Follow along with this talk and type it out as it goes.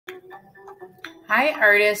Hi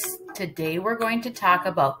artists, today we're going to talk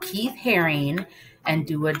about Keith Haring and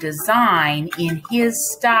do a design in his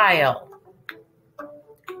style.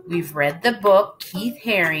 We've read the book Keith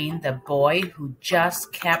Haring, The Boy Who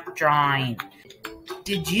Just Kept Drawing.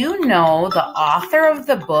 Did you know the author of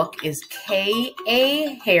the book is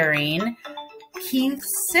K.A. Haring,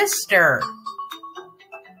 Keith's sister?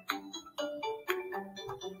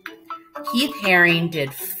 Keith Haring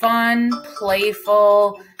did fun,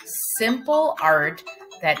 playful, simple art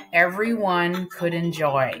that everyone could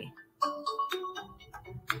enjoy.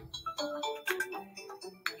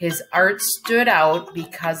 His art stood out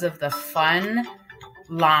because of the fun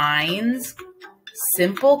lines,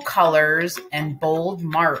 simple colors, and bold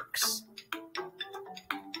marks.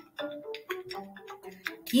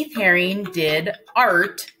 Keith Haring did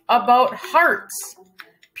art about hearts,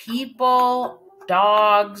 people,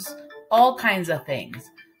 dogs, all kinds of things.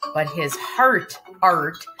 But his heart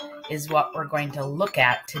art is what we're going to look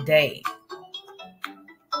at today.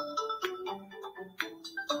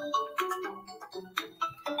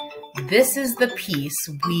 This is the piece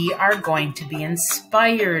we are going to be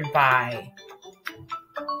inspired by.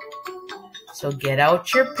 So get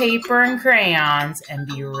out your paper and crayons and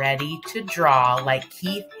be ready to draw like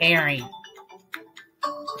Keith Haring.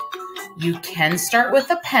 You can start with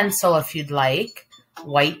a pencil if you'd like,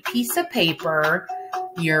 white piece of paper.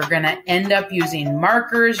 You're going to end up using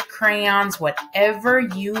markers, crayons, whatever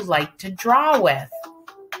you like to draw with.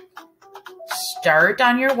 Start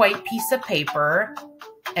on your white piece of paper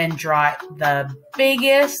and draw the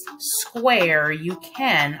biggest square you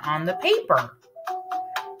can on the paper.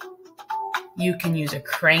 You can use a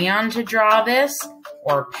crayon to draw this,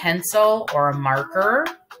 or a pencil or a marker.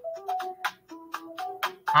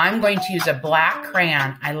 I'm going to use a black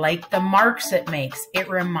crayon. I like the marks it makes. It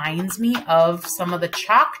reminds me of some of the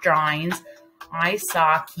chalk drawings I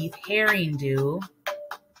saw Keith Haring do.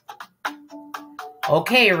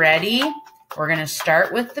 Okay, ready? We're going to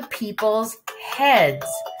start with the people's heads.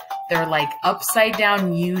 They're like upside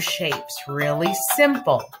down U shapes, really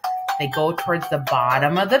simple. They go towards the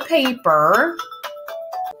bottom of the paper.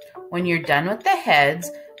 When you're done with the heads,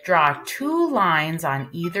 draw 2 lines on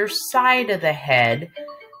either side of the head.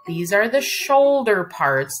 These are the shoulder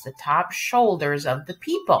parts, the top shoulders of the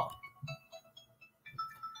people.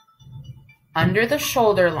 Under the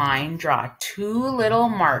shoulder line, draw 2 little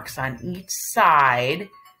marks on each side.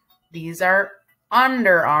 These are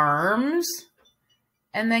underarms.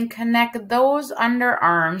 And then connect those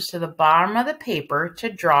underarms to the bottom of the paper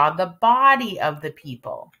to draw the body of the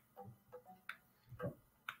people.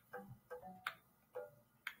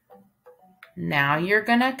 Now you're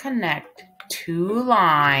going to connect 2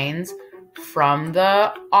 lines from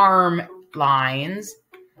the arm lines,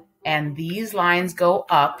 and these lines go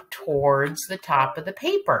up towards the top of the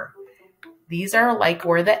paper. These are like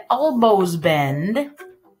where the elbows bend.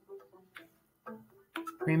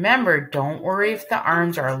 Remember, don't worry if the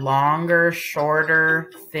arms are longer,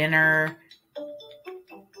 shorter, thinner.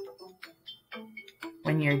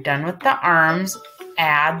 When you're done with the arms,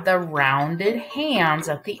 add the rounded hands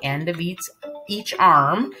at the end of each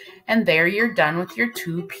arm, and there you're done with your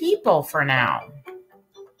 2 people for now.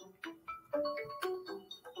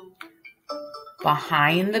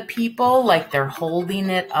 Behind the people, like they're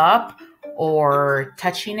holding it up or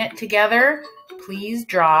touching it together, please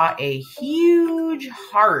draw a huge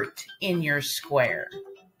heart in your square.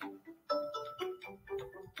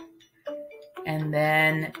 And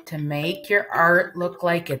then to make your art look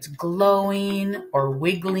like it's glowing or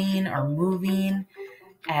wiggling or moving,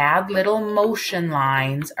 add little motion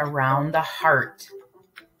lines around the heart.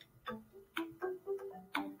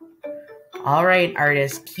 All right,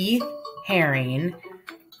 artist Keith Haring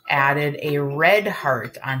added a red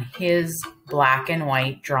heart on his black and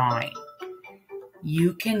white drawing.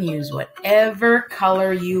 You can use whatever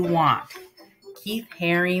color you want. Keith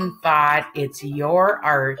Haring thought it's your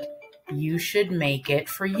art. You should make it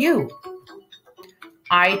for you.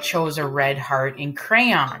 I chose a red heart in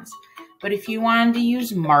crayons, but if you wanted to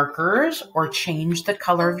use markers or change the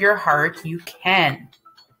color of your heart, you can.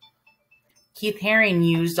 Keith Haring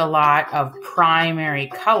used a lot of primary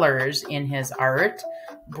colors in his art,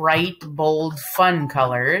 bright, bold, fun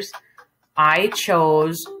colors. I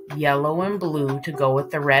chose yellow and blue to go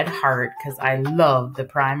with the red heart because I love the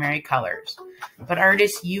primary colors. But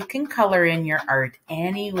artists, you can color in your art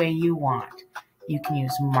any way you want. You can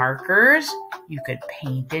use markers. You could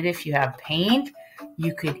paint it if you have paint.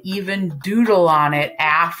 You could even doodle on it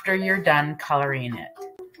after you're done coloring it.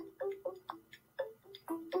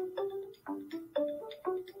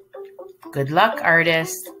 Good luck,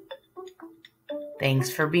 artists. Thanks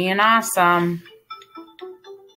for being awesome.